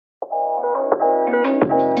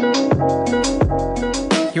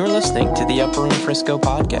You're listening to the Upper Room Frisco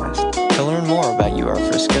podcast. To learn more about UR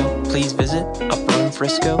Frisco, please visit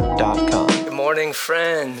upperroomfrisco.com. Good morning,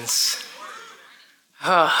 friends.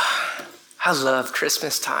 I love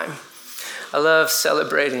Christmas time. I love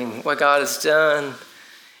celebrating what God has done,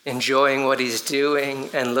 enjoying what he's doing,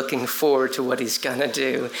 and looking forward to what he's gonna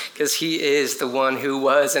do, because he is the one who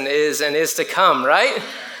was and is to come, right?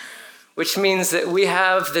 Which means that we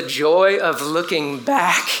have the joy of looking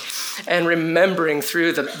back and remembering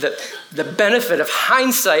through the benefit of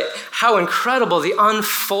hindsight how incredible the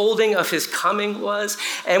unfolding of his coming was.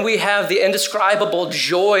 And we have the indescribable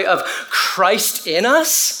joy of Christ in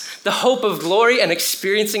us, the hope of glory, and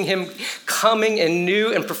experiencing him coming in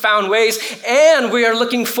new and profound ways. And we are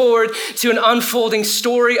looking forward to an unfolding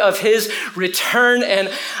story of his return.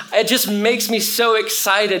 And it just makes me so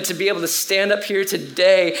excited to be able to stand up here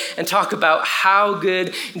today and talk about how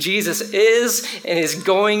good Jesus is and is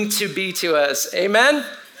going to be to us. Amen?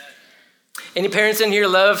 Any parents in here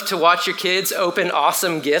love to watch your kids open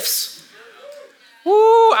awesome gifts?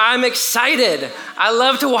 Woo, I'm excited. I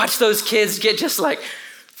love to watch those kids get just like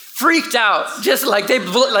freaked out, just like they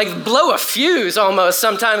blow a fuse almost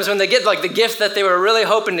sometimes when they get like the gift that they were really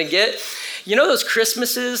hoping to get. You know those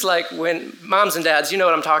Christmases, like when moms and dads, you know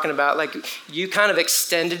what I'm talking about, like you kind of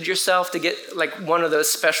extended yourself to get like one of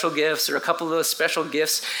those special gifts or a couple of those special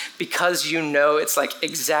gifts because you know it's like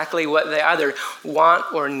exactly what they either want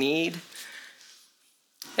or need.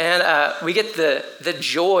 And we get the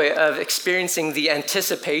joy of experiencing the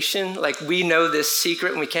anticipation, like we know this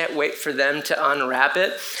secret and we can't wait for them to unwrap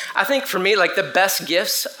it. I think for me, like the best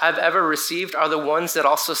gifts I've ever received are the ones that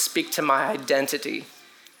also speak to my identity.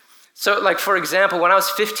 So like, for example, when I was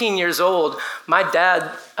 15 years old, my dad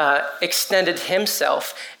extended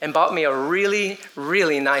himself and bought me a really,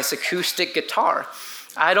 really nice acoustic guitar.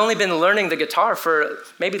 I'd only been learning the guitar for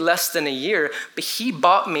maybe less than a year, but he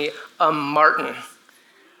bought me a Martin.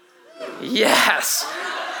 Yes.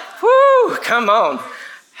 Woo, come on.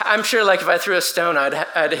 I'm sure like if I threw a stone,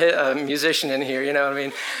 I'd hit a musician in here, you know what I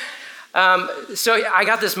mean? So I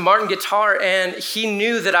got this Martin guitar, and he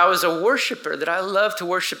knew that I was a worshiper, that I love to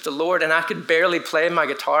worship the Lord, and I could barely play my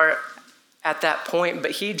guitar at that point, but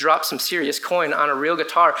he dropped some serious coin on a real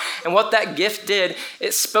guitar. And what that gift did,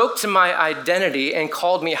 it spoke to my identity and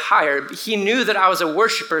called me higher. He knew that I was a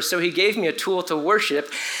worshiper, so he gave me a tool to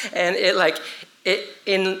worship, and it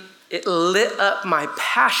lit up my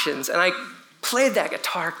passions, and I played that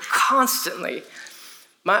guitar constantly.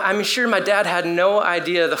 I'm sure my dad had no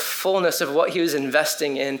idea the fullness of what he was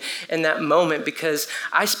investing in that moment, because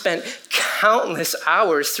I spent countless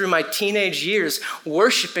hours through my teenage years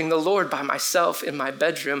worshiping the Lord by myself in my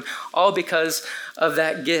bedroom, all because of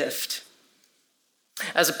that gift.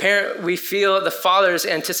 As a parent, we feel the Father's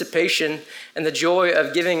anticipation and the joy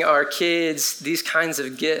of giving our kids these kinds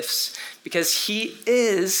of gifts, because he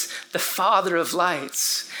is the Father of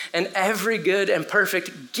lights, and every good and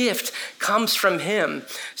perfect gift comes from him.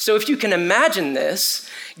 So if you can imagine this,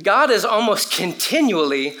 God is almost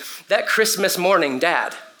continually that Christmas morning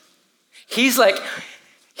dad. He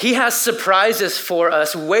has surprises for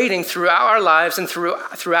us waiting throughout our lives and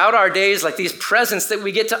throughout our days, like these presents that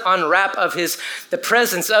we get to unwrap of the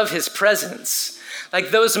presence of his presence.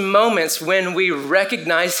 Like those moments when we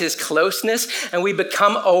recognize his closeness and we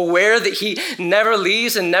become aware that he never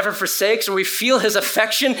leaves and never forsakes, or we feel his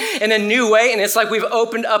affection in a new way, and it's like we've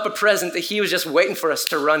opened up a present that he was just waiting for us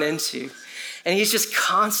to run into. And he's just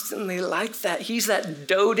constantly like that. He's that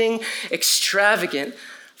doting, extravagant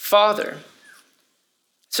Father.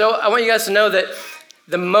 So I want you guys to know that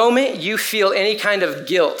the moment you feel any kind of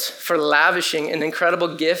guilt for lavishing an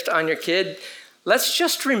incredible gift on your kid, let's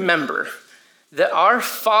just remember that our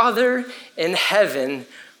Father in heaven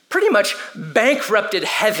pretty much bankrupted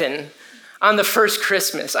heaven on the first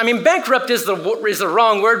Christmas. I mean, bankrupt is the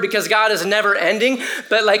wrong word, because God is never ending,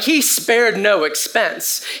 but like he spared no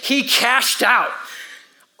expense. He cashed out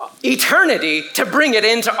eternity to bring it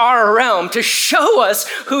into our realm, to show us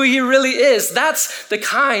who he really is. That's the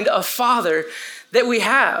kind of Father that we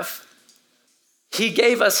have. He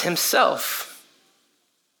gave us himself.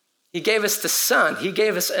 He gave us the Son. He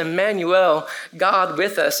gave us Emmanuel, God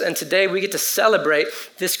with us. And today we get to celebrate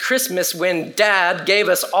this Christmas when Dad gave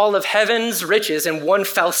us all of heaven's riches in one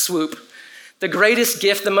fell swoop. The greatest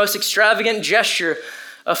gift, the most extravagant gesture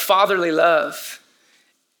of fatherly love.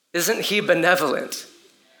 Isn't he benevolent?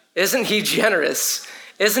 Isn't he generous?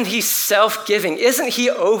 Isn't he self-giving? Isn't he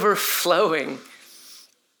overflowing?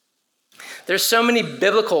 There's so many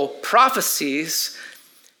biblical prophecies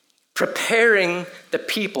preparing the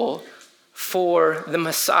people for the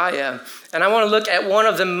Messiah. And I want to look at one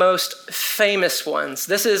of the most famous ones.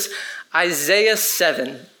 This is Isaiah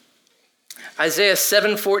 7. Isaiah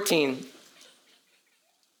 7:14.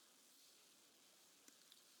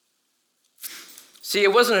 See,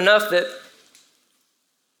 it wasn't enough that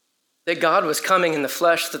God was coming in the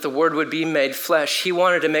flesh, that the word would be made flesh. He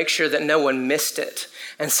wanted to make sure that no one missed it.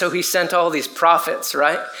 And so he sent all these prophets,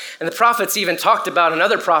 right? And the prophets even talked about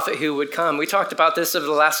another prophet who would come. We talked about this over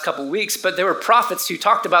the last couple weeks, but there were prophets who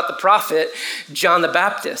talked about the prophet John the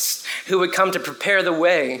Baptist, who would come to prepare the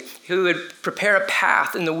way, who would prepare a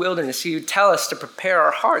path in the wilderness. He would tell us to prepare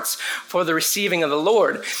our hearts for the receiving of the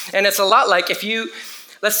Lord. And it's a lot like if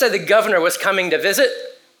let's say the governor was coming to visit,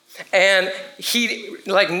 and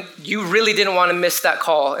you really didn't want to miss that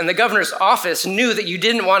call. And the governor's office knew that you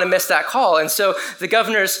didn't want to miss that call. And so the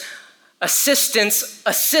governor's assistant's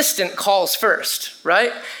assistant calls first,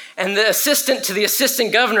 right? And the assistant to the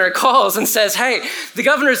assistant governor calls and says, hey, the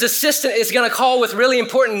governor's assistant is going to call with really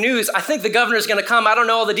important news. I think the governor's going to come. I don't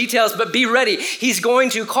know all the details, but be ready. He's going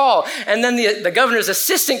to call. And then the governor's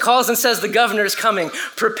assistant calls and says, the governor's coming.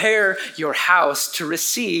 Prepare your house to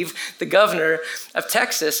receive the governor of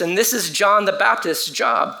Texas. And this is John the Baptist's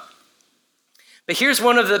job. But here's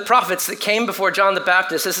one of the prophets that came before John the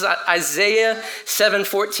Baptist. This is Isaiah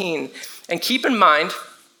 7:14. And keep in mind,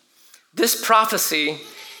 this prophecy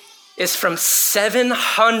is from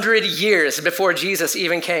 700 years before Jesus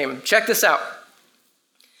even came. Check this out.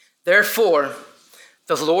 Therefore,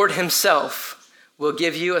 the Lord himself will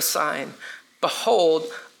give you a sign. Behold,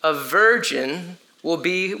 a virgin will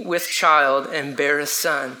be with child and bear a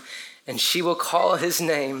son, and she will call his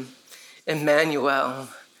name Emmanuel.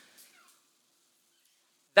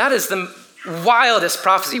 That is the wildest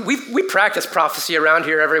prophecy. We practice prophecy around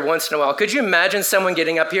here every once in a while. Could you imagine someone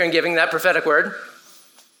getting up here and giving that prophetic word?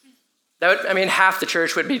 Half the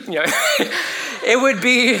church would be, it would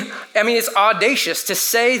be, it's audacious to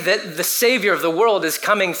say that the Savior of the world is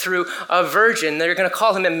coming through a virgin. They're going to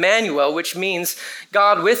call him Emmanuel, which means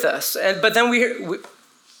God with us. But then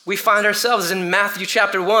we find ourselves in Matthew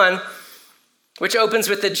chapter 1, which opens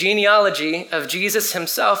with the genealogy of Jesus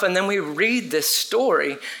himself. And then we read this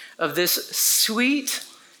story of this sweet,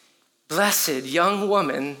 blessed young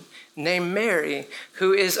woman named Mary,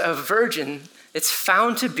 who is a virgin. It's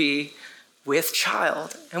found to be with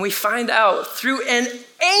child. And we find out through an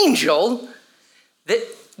angel that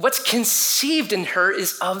what's conceived in her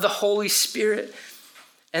is of the Holy Spirit.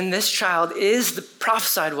 And this child is the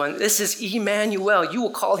prophesied one. This is Emmanuel. You will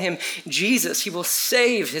call him Jesus. He will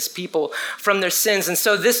save his people from their sins. And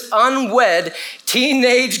so this unwed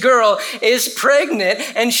teenage girl is pregnant,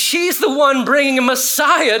 and she's the one bringing a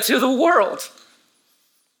Messiah to the world.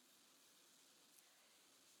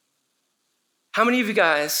 How many of you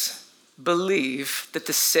guys believe that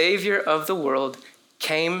the Savior of the world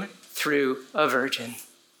came through a virgin?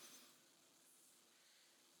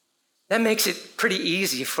 That makes it pretty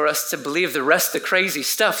easy for us to believe the rest of the crazy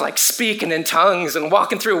stuff, like speaking in tongues and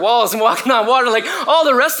walking through walls and walking on water. Like all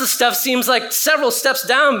the rest of the stuff seems like several steps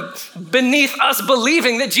down beneath us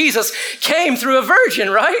believing that Jesus came through a virgin,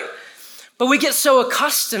 right? But we get so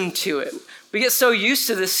accustomed to it. We get so used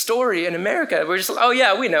to this story in America. We're just like, oh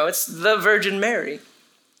yeah, we know, it's the Virgin Mary.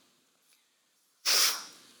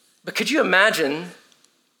 But could you imagine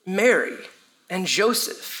Mary and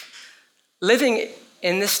Joseph living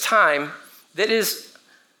in this time that is,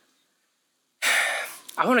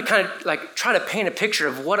 I want to kind of try to paint a picture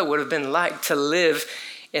of what it would have been like to live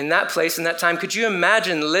in that place, in that time. Could you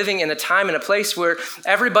imagine living in a time and a place where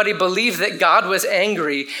everybody believed that God was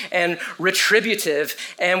angry and retributive,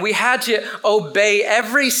 and we had to obey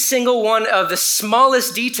every single one of the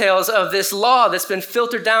smallest details of this law that's been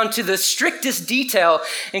filtered down to the strictest detail,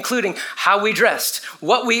 including how we dressed,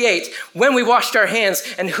 what we ate, when we washed our hands,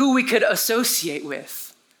 and who we could associate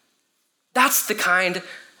with? That's the kind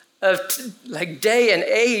of day and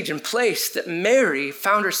age and place that Mary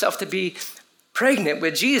found herself to be pregnant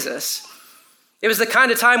with Jesus. It was the kind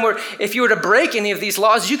of time where if you were to break any of these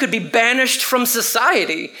laws, you could be banished from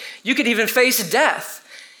society. You could even face death.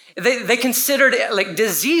 They considered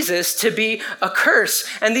diseases to be a curse.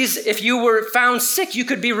 And if you were found sick, you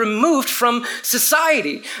could be removed from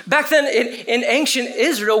society. Back then in ancient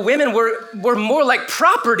Israel, women were more like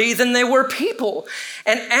property than they were people.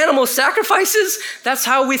 And animal sacrifices, that's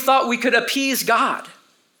how we thought we could appease God.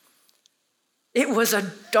 It was a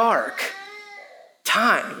dark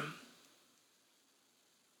time.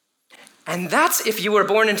 And that's if you were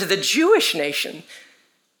born into the Jewish nation.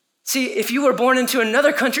 See, if you were born into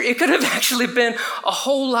another country, it could have actually been a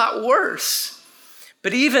whole lot worse.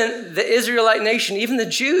 But even the Israelite nation, even the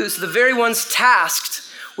Jews, the very ones tasked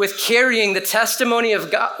with carrying the testimony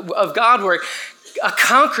of God were a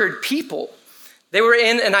conquered people. They were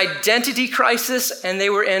in an identity crisis and they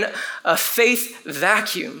were in a faith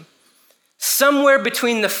vacuum. Somewhere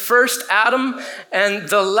between the first Adam and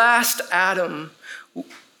the last Adam,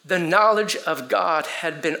 the knowledge of God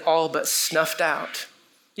had been all but snuffed out.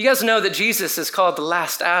 You guys know that Jesus is called the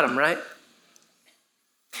last Adam, right?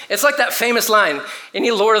 It's like that famous line. Any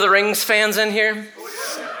Lord of the Rings fans in here?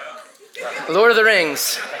 Lord of the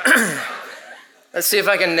Rings. Let's see if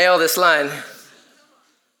I can nail this line.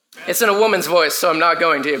 It's in a woman's voice, so I'm not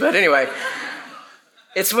going to, but anyway.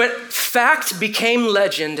 It's when fact became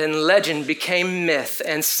legend and legend became myth,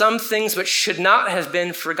 and some things which should not have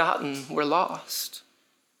been forgotten were lost.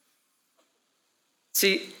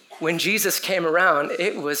 See, when Jesus came around,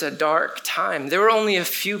 it was a dark time. There were only a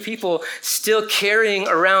few people still carrying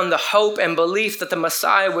around the hope and belief that the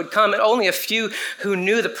Messiah would come, and only a few who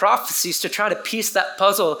knew the prophecies to try to piece that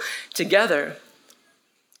puzzle together.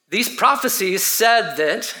 These prophecies said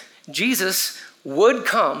that Jesus would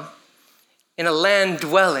come in a land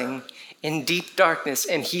dwelling in deep darkness,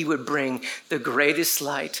 and he would bring the greatest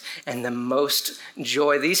light and the most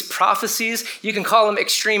joy. These prophecies, you can call them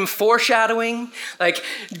extreme foreshadowing. Like,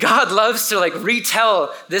 God loves to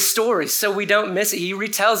retell this story so we don't miss it. He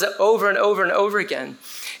retells it over and over and over again.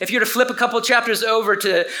 If you were to flip a couple chapters over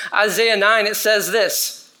to Isaiah 9, it says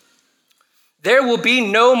this: "There will be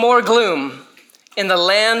no more gloom in the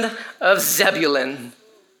land of Zebulun."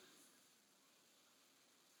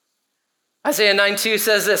 Isaiah 9:2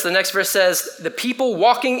 says this, the next verse says, "The people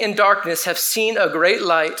walking in darkness have seen a great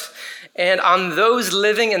light, and on those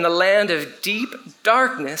living in the land of deep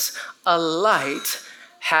darkness, a light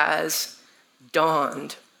has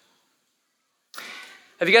dawned."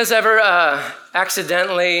 Have you guys ever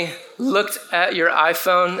accidentally looked at your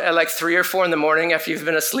iPhone at 3 or 4 in the morning after you've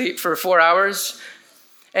been asleep for 4 hours?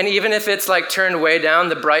 And even if it's turned way down,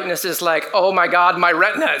 the brightness is oh my God, my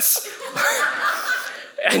retinas.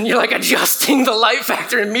 And you're adjusting the light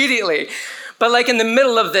factor immediately. But in the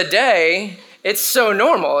middle of the day, it's so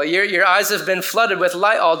normal. Your eyes have been flooded with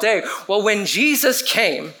light all day. Well, when Jesus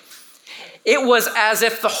came, it was as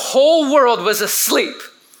if the whole world was asleep.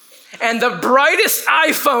 And the brightest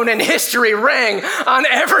iPhone in history rang on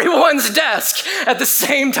everyone's desk at the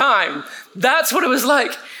same time. That's what it was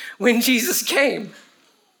like when Jesus came.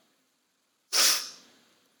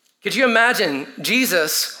 Could you imagine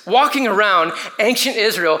Jesus walking around ancient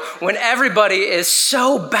Israel when everybody is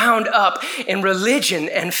so bound up in religion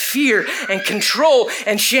and fear and control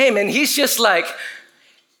and shame, and he's just there's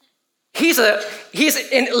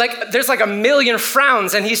a million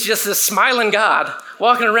frowns, and he's just a smiling God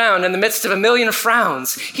walking around in the midst of a million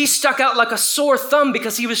frowns. He stuck out like a sore thumb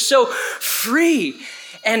because he was so free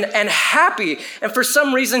and happy. And for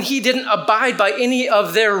some reason, he didn't abide by any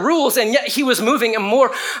of their rules, and yet he was moving in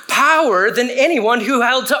more power than anyone who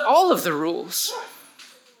held to all of the rules.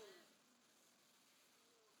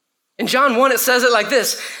 In John 1, it says it like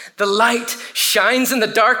this: "The light shines in the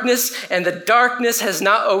darkness, and the darkness has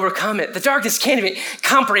not overcome it." The darkness can't even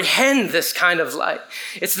comprehend this kind of light.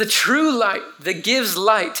 It's the true light that gives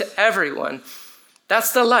light to everyone.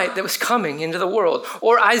 That's the light that was coming into the world.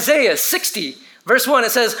 Or Isaiah 60, verse 1,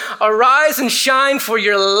 it says, "Arise and shine, for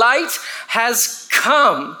your light has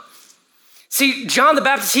come." See, John the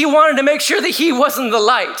Baptist, he wanted to make sure that he wasn't the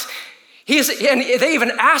light. And they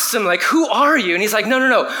even asked him, "Who are you?" And he's like,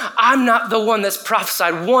 no, I'm not the one that's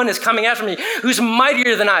prophesied. One is coming after me, who's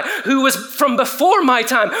mightier than I, who was from before my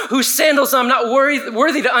time, whose sandals I'm not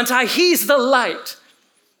worthy to untie. He's the light.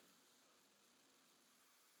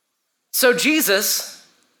 So Jesus,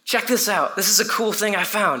 check this out. This is a cool thing I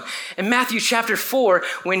found. In Matthew chapter 4,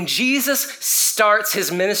 when Jesus starts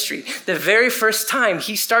his ministry, the very first time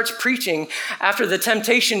he starts preaching after the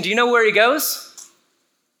temptation, do you know where he goes?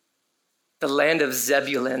 The land of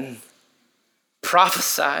Zebulun,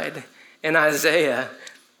 prophesied in Isaiah.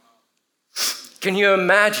 Can you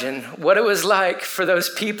imagine what it was like for those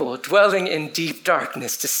people dwelling in deep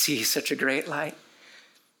darkness to see such a great light?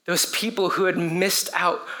 Those people who had missed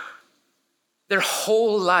out their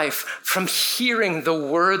whole life from hearing the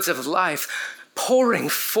words of life pouring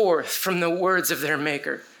forth from the words of their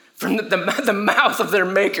Maker, from the mouth of their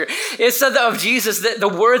Maker. It said that of Jesus that the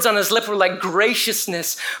words on his lip were like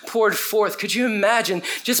graciousness poured forth. Could you imagine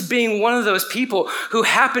just being one of those people who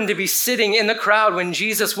happened to be sitting in the crowd when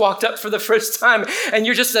Jesus walked up for the first time, and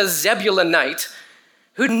you're just a Zebulonite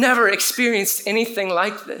who'd never experienced anything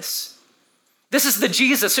like this? This is the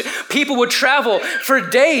Jesus. People would travel for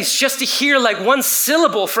days just to hear one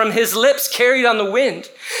syllable from his lips carried on the wind.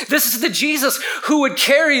 This is the Jesus who would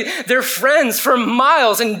carry their friends for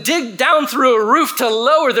miles and dig down through a roof to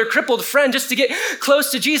lower their crippled friend just to get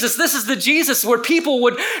close to Jesus. This is the Jesus where people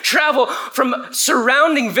would travel from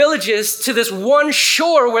surrounding villages to this one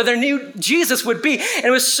shore where they knew Jesus would be. And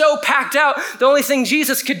it was so packed out, the only thing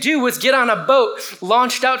Jesus could do was get on a boat,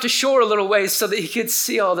 launched out to shore a little ways so that he could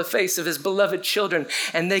see all the face of his beloved children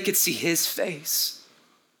and they could see his face.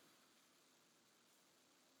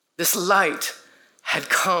 This light had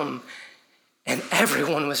come and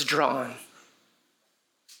everyone was drawn.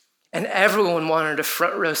 And everyone wanted a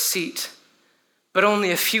front row seat, but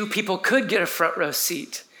only a few people could get a front row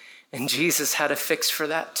seat. And Jesus had a fix for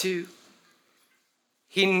that too.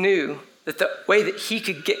 He knew that the way that he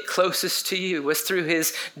could get closest to you was through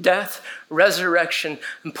his death, resurrection,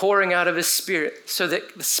 and pouring out of his Spirit, so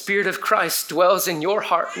that the Spirit of Christ dwells in your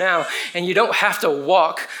heart now, and you don't have to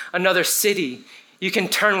walk another city. You can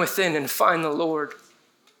turn within and find the Lord.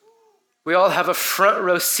 We all have a front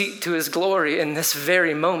row seat to his glory in this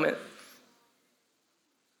very moment.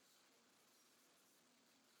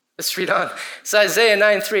 Let's read on. It's Isaiah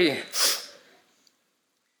 9:3.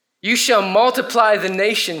 You shall multiply the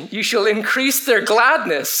nation. You shall increase their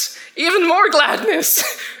gladness, even more gladness.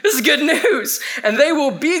 This is good news. And they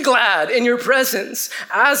will be glad in your presence,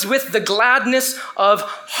 as with the gladness of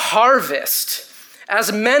harvest,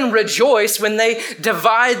 as men rejoice when they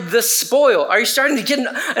divide the spoil. Are you starting to get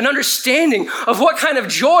an understanding of what kind of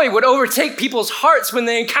joy would overtake people's hearts when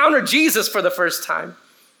they encounter Jesus for the first time?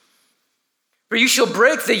 For you shall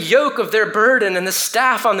break the yoke of their burden and the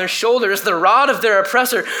staff on their shoulders, the rod of their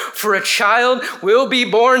oppressor. For a child will be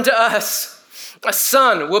born to us. A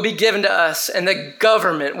son will be given to us, and the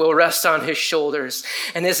government will rest on his shoulders.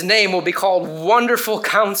 And his name will be called Wonderful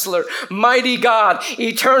Counselor, Mighty God,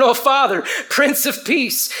 Eternal Father, Prince of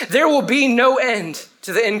Peace. There will be no end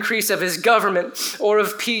to the increase of his government or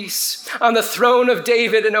of peace on the throne of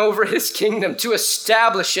David and over his kingdom, to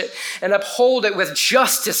establish it and uphold it with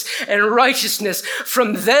justice and righteousness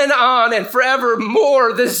from then on and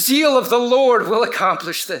forevermore. The zeal of the Lord will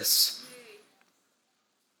accomplish this.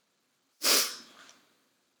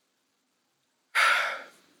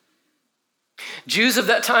 Jews of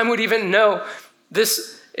that time would even know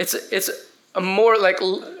this. It's a more like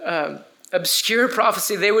obscure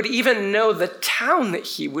prophecy. They would even know the town that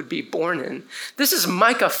he would be born in. This is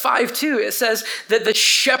Micah 5:2. It says that the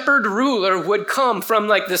shepherd ruler would come from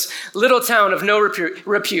like this little town of no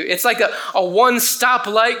repute. It's like a one-stop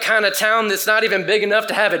light kind of town that's not even big enough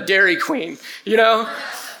to have a Dairy Queen, you know?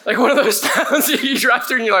 Like one of those towns that you drive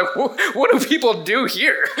through and you're like, what do people do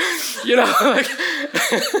here? You know, like,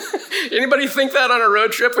 anybody think that on a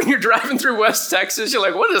road trip when you're driving through West Texas? You're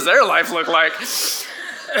like, what does their life look like?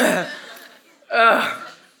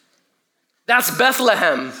 That's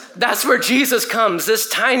Bethlehem. That's where Jesus comes, this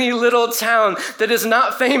tiny little town that is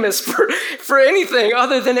not famous for anything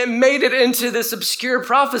other than it made it into this obscure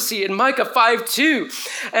prophecy in Micah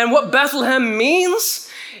 5:2. And what Bethlehem means,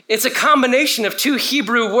 it's a combination of two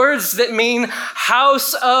Hebrew words that mean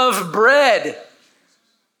house of bread.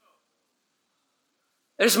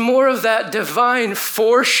 There's more of that divine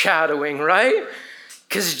foreshadowing, right?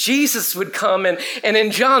 Because Jesus would come and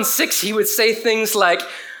in John 6, he would say things like,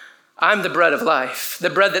 I'm the bread of life, the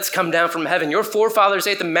bread that's come down from heaven. Your forefathers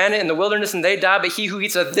ate the manna in the wilderness and they died, but he who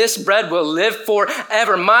eats of this bread will live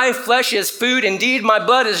forever. My flesh is food indeed, my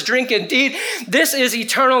blood is drink indeed. This is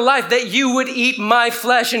eternal life, that you would eat my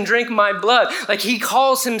flesh and drink my blood. Like he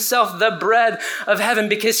calls himself the bread of heaven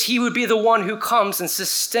because he would be the one who comes and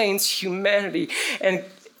sustains humanity and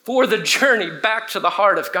for the journey back to the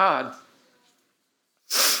heart of God.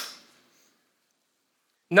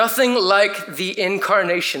 Nothing like the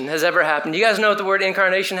incarnation has ever happened. You guys know what the word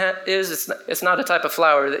incarnation is? It's not a type of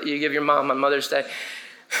flower that you give your mom on Mother's Day.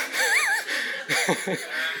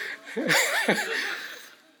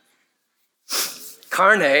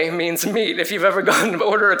 Carne means meat. If you've ever gone to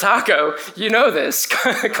order a taco, you know this.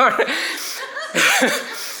 Carne.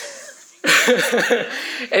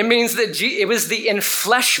 It means that it was the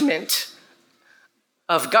enfleshment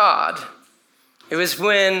of God. It was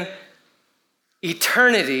when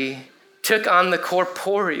eternity took on the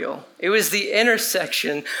corporeal. It was the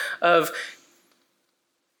intersection of,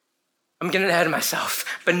 I'm getting ahead of myself,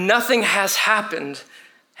 but nothing has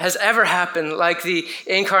has ever happened like the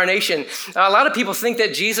incarnation. A lot of people think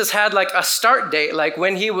that Jesus had like a start date, like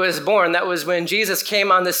when he was born. That was when Jesus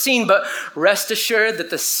came on the scene. But rest assured that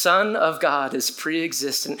the Son of God is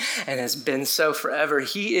pre-existent and has been so forever.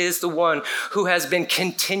 He is the one who has been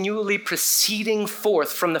continually proceeding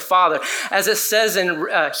forth from the Father. As it says in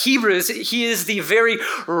Hebrews, he is the very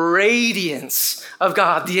radiance of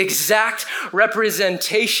God, the exact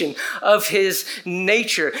representation of his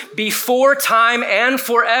nature. Before time and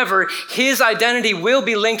forever, his identity will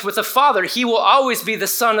be linked with the Father. He will always be the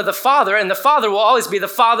Son of the Father, and the Father will always be the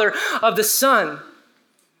Father of the Son.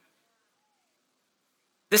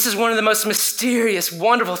 This is one of the most mysterious,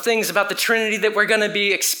 wonderful things about the Trinity that we're going to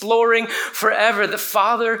be exploring forever. The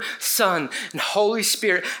Father, Son, and Holy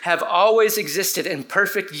Spirit have always existed in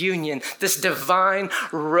perfect union, this divine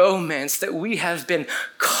romance that we have been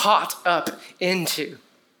caught up into.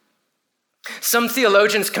 Some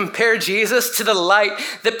theologians compare Jesus to the light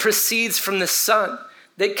that proceeds from the sun,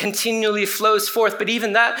 that continually flows forth. But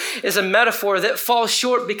even that is a metaphor that falls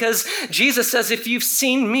short, because Jesus says, if you've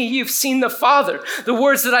seen me, you've seen the Father. The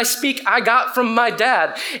words that I speak, I got from my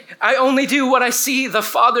dad. I only do what I see the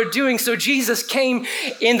Father doing. So Jesus came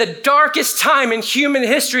in the darkest time in human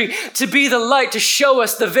history to be the light, to show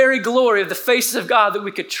us the very glory of the face of God, that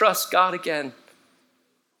we could trust God again.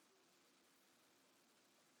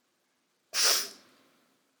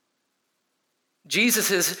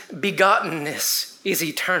 Jesus' begottenness is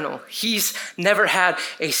eternal. He's never had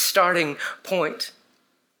a starting point.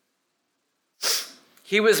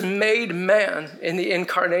 He was made man in the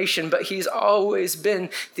incarnation, but he's always been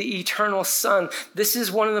the eternal Son. This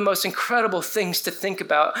is one of the most incredible things to think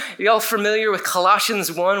about. Are y'all familiar with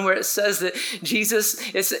Colossians 1, where it says that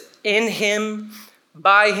Jesus is in him,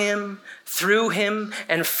 by him, through him,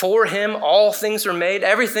 and for him, all things were made.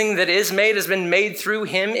 Everything that is made has been made through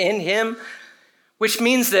him, in him, which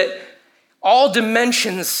means that all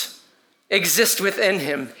dimensions exist within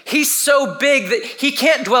him. He's so big that he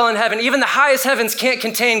can't dwell in heaven. Even the highest heavens can't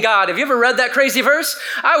contain God. Have you ever read that crazy verse?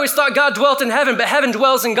 I always thought God dwelt in heaven, but heaven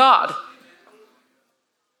dwells in God.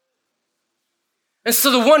 And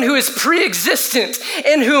so the one who is pre-existent,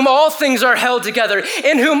 in whom all things are held together,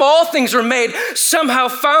 in whom all things were made, somehow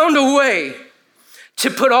found a way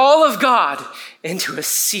to put all of God into a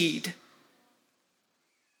seed,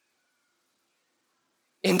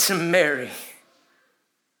 into Mary,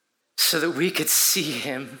 so that we could see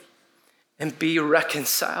him and be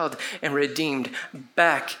reconciled and redeemed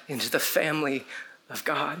back into the family of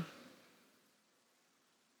God.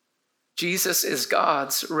 Jesus is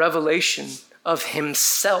God's revelation of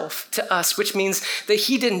himself to us, which means that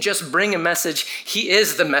he didn't just bring a message, he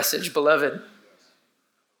is the message, beloved.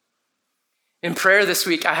 In prayer this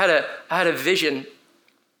week, I had a vision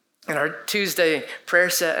in our Tuesday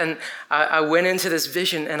prayer set, and I went into this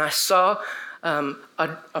vision and I saw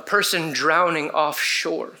a person drowning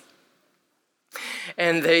offshore.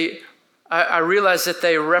 And I realized that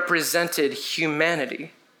they represented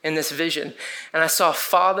humanity in this vision. And I saw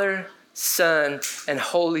Father, Son, and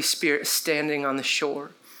Holy Spirit standing on the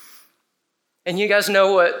shore. And you guys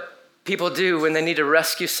know what people do when they need to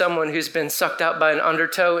rescue someone who's been sucked out by an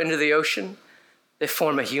undertow into the ocean? They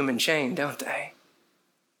form a human chain, don't they?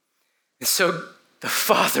 And so the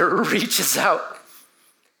Father reaches out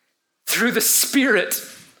through the Spirit,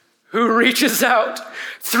 who reaches out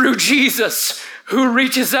through Jesus, who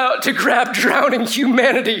reaches out to grab drowning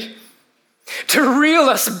humanity, to reel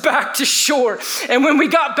us back to shore. And when we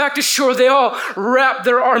got back to shore, they all wrapped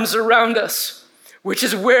their arms around us, which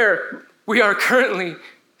is where we are currently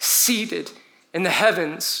seated in the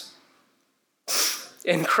heavens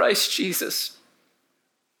in Christ Jesus.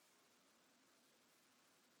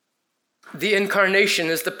 The incarnation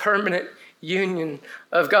is the permanent union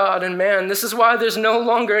of God and man. This is why there's no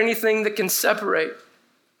longer anything that can separate.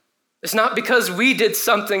 It's not because we did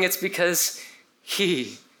something, it's because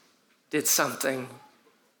he did something.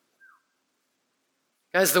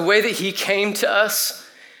 Guys, the way that he came to us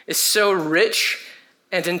is so rich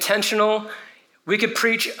and intentional. We could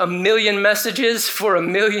preach 1,000,000 messages for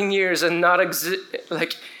 1,000,000 years and not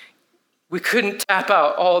we couldn't tap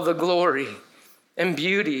out all the glory and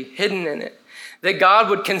beauty hidden in it. That God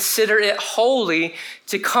would consider it holy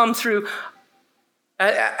to come through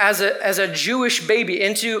as a Jewish baby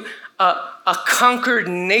into a conquered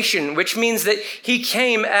nation, which means that he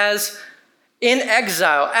came as in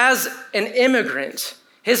exile, as an immigrant.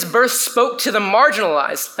 His birth spoke to the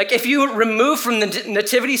marginalized. Like if you remove from the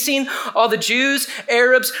nativity scene all the Jews,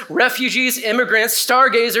 Arabs, refugees, immigrants,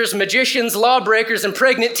 stargazers, magicians, lawbreakers, and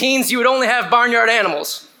pregnant teens, you would only have barnyard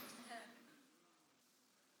animals.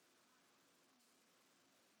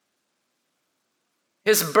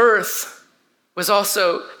 His birth was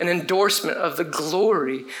also an endorsement of the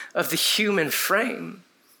glory of the human frame.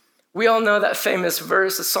 We all know that famous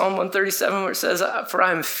verse of Psalm 137 where it says, "For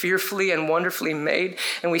I am fearfully and wonderfully made."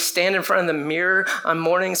 And we stand in front of the mirror on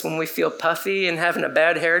mornings when we feel puffy and having a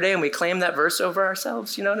bad hair day, and we claim that verse over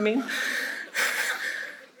ourselves. You know what I mean?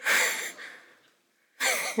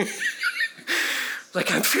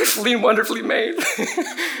 Like, I'm fearfully and wonderfully made.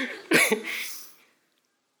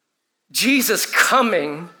 Jesus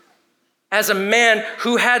coming as a man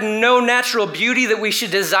who had no natural beauty that we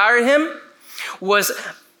should desire him was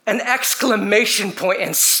an exclamation point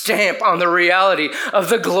and stamp on the reality of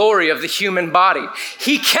the glory of the human body.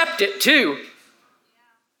 He kept it too.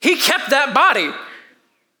 He kept that body.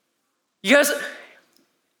 You guys,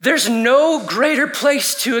 there's no greater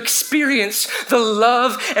place to experience the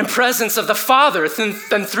love and presence of the Father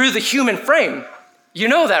than through the human frame. You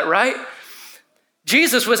know that, right?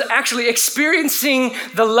 Jesus was actually experiencing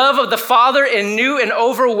the love of the Father in new and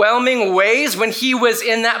overwhelming ways when he was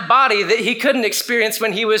in that body that he couldn't experience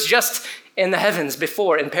when he was just in the heavens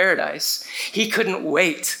before in paradise. He couldn't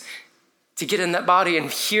wait to get in that body and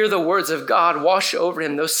hear the words of God wash over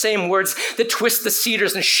him, those same words that twist the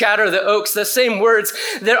cedars and shatter the oaks, the same words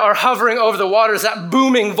that are hovering over the waters, that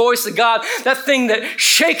booming voice of God, that thing that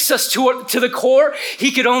shakes us to the core. He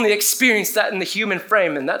could only experience that in the human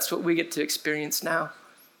frame, and that's what we get to experience now.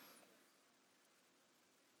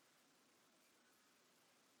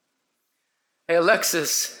 Hey,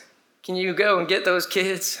 Alexis, can you go and get those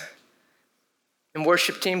kids? And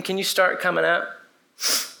worship team, can you start coming out?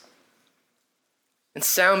 And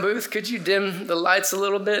sound booth, could you dim the lights a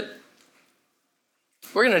little bit?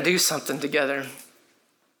 We're going to do something together.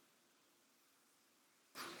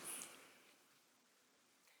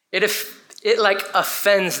 It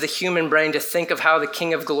offends the human brain to think of how the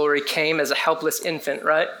King of Glory came as a helpless infant,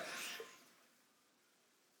 right?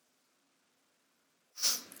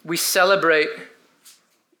 We celebrate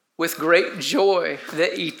with great joy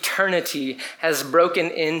that eternity has broken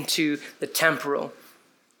into the temporal.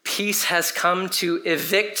 Peace has come to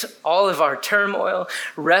evict all of our turmoil.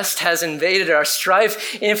 Rest has invaded our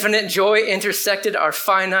strife. Infinite joy intersected our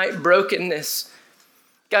finite brokenness.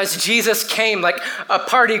 Guys, Jesus came like a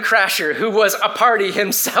party crasher who was a party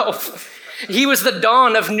himself. He was the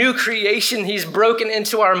dawn of new creation. He's broken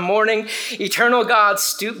into our morning. Eternal God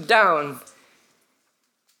stooped down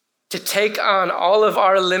to take on all of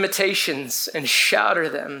our limitations and shatter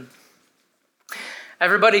them.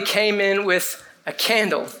 Everybody came in with a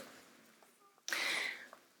candle.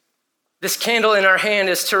 This candle in our hand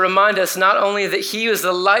is to remind us not only that he is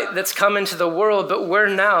the light that's come into the world, but we're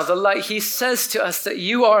now the light. He says to us that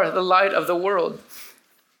you are the light of the world.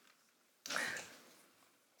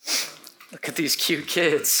 Look at these cute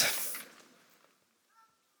kids.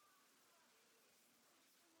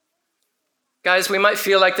 Guys, we might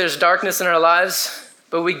feel like there's darkness in our lives,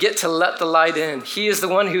 but we get to let the light in. He is the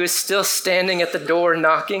one who is still standing at the door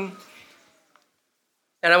knocking.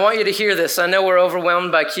 And I want you to hear this. I know we're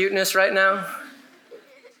overwhelmed by cuteness right now.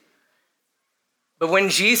 But when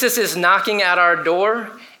Jesus is knocking at our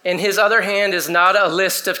door, in his other hand is not a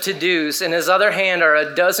list of to-dos. In his other hand are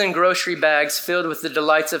a dozen grocery bags filled with the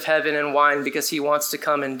delights of heaven and wine because he wants to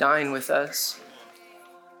come and dine with us.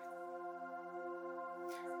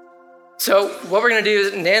 So what we're going to do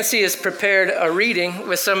is Nancy has prepared a reading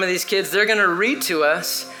with some of these kids. They're going to read to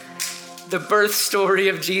us the birth story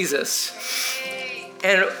of Jesus.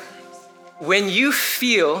 And when you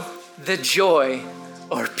feel the joy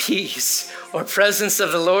or peace or presence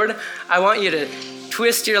of the Lord, I want you to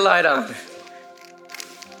twist your light on.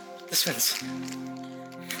 This one's.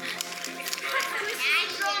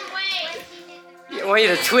 I want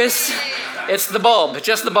you to twist. It's the bulb,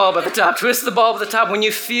 just the bulb at the top. Twist the bulb at the top. When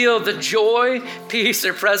you feel the joy, peace,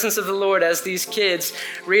 or presence of the Lord as these kids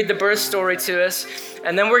read the birth story to us.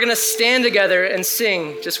 And then we're going to stand together and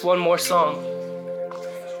sing just one more song.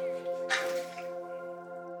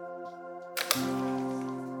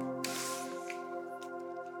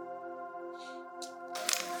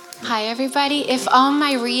 Hi, everybody. If all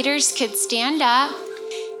my readers could stand up,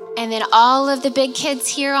 and then all of the big kids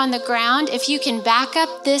here on the ground, if you can back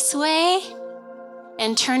up this way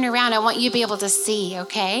and turn around, I want you to be able to see,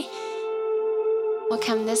 okay? We'll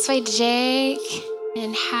come this way, Jake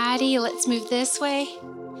and Hattie. Let's move this way.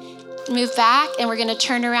 Move back, and we're going to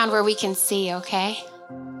turn around where we can see, okay?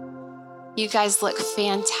 You guys look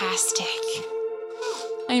fantastic.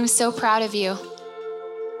 I am so proud of you.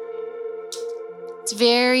 It's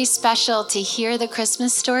very special to hear the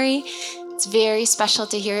Christmas story. It's very special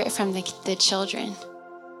to hear it from the children.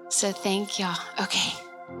 So thank y'all. Okay.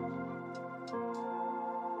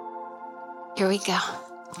 Here we go.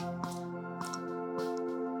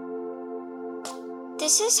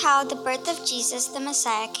 This is how the birth of Jesus the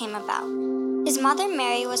Messiah came about. His mother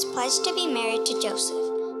Mary was pledged to be married to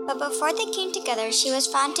Joseph, but before they came together, she was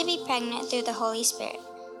found to be pregnant through the Holy Spirit.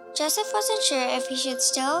 Joseph wasn't sure if he should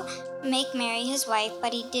still make Mary his wife,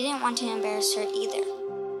 but he didn't want to embarrass her either.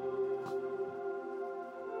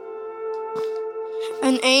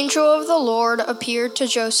 An angel of the Lord appeared to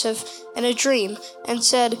Joseph in a dream and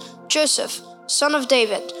said, "Joseph, son of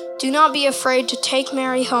David, do not be afraid to take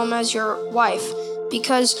Mary home as your wife,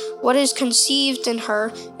 because what is conceived in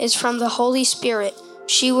her is from the Holy Spirit.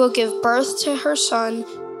 She will give birth to a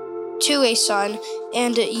son,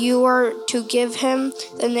 and you are to give him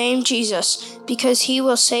the name Jesus, because he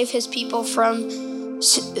will save his people from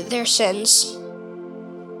their sins."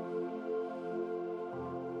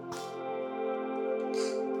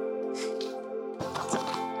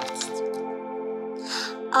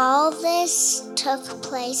 All this took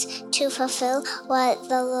place to fulfill what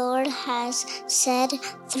the Lord has said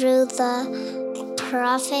through the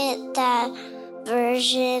prophet, that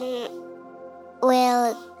virgin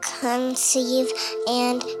will conceive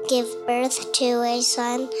and give birth to a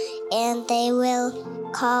son, and they will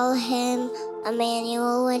call him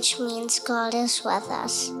Emmanuel, which means God is with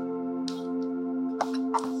us.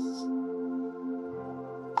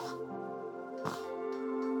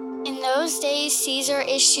 In those days, Caesar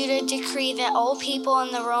issued a decree that all people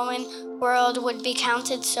in the Roman world would be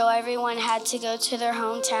counted, so everyone had to go to their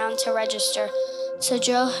hometown to register. So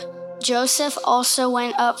Joseph also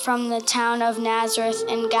went up from the town of Nazareth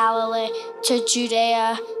in Galilee to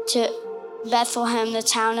Judea, to Bethlehem, the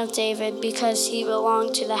town of David, because he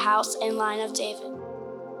belonged to the house and line of David.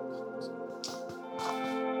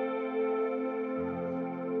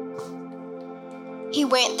 He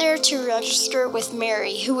went there to register with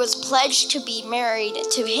Mary, who was pledged to be married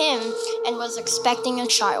to him and was expecting a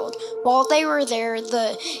child. While they were there,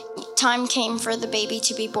 the time came for the baby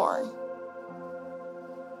to be born.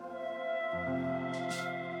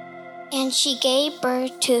 And she gave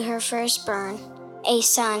birth to her firstborn, a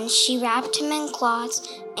son. She wrapped him in cloths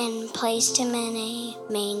and placed him in a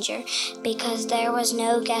manger, because there was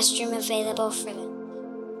no guest room available for them.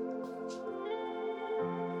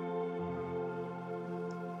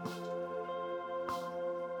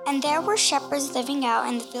 And there were shepherds living out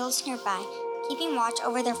in the fields nearby, keeping watch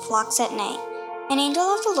over their flocks at night. An angel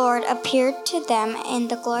of the Lord appeared to them, and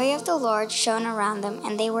the glory of the Lord shone around them,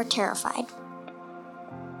 and they were terrified.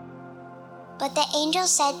 But the angel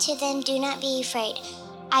said to them, "Do not be afraid.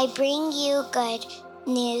 I bring you good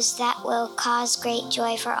news that will cause great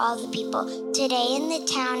joy for all the people. Today in the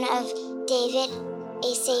town of David,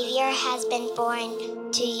 a Savior has been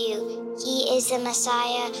born to you. He is the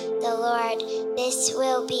Messiah, the Lord. This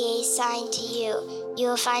will be a sign to you. You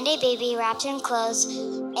will find a baby wrapped in clothes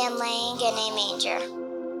and laying in a manger."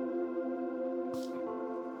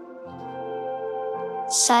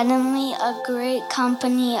 Suddenly, a great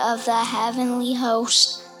company of the heavenly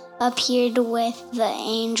host appeared with the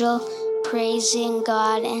angel, praising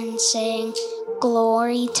God and saying,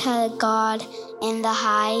 "Glory to God in the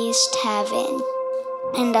highest heaven,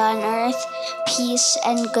 and on earth peace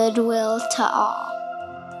and goodwill to all."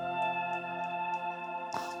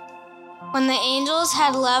 When the angels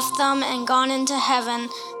had left them and gone into heaven,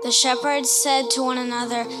 the shepherds said to one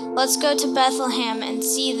another, "Let's go to Bethlehem and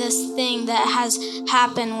see this thing that has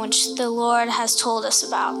happened, which the Lord has told us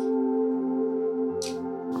about."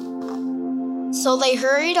 So they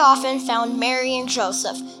hurried off and found Mary and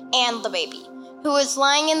Joseph and the baby, who was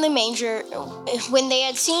lying in the manger. When they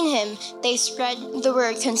had seen him, they spread the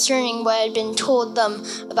word concerning what had been told them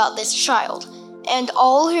about this child. And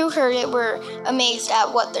all who heard it were amazed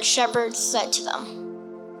at what the shepherds said to them.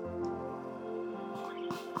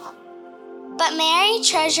 But Mary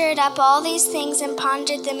treasured up all these things and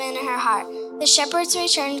pondered them in her heart. The shepherds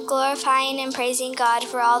returned, glorifying and praising God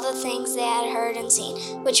for all the things they had heard and seen,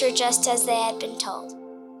 which were just as they had been told.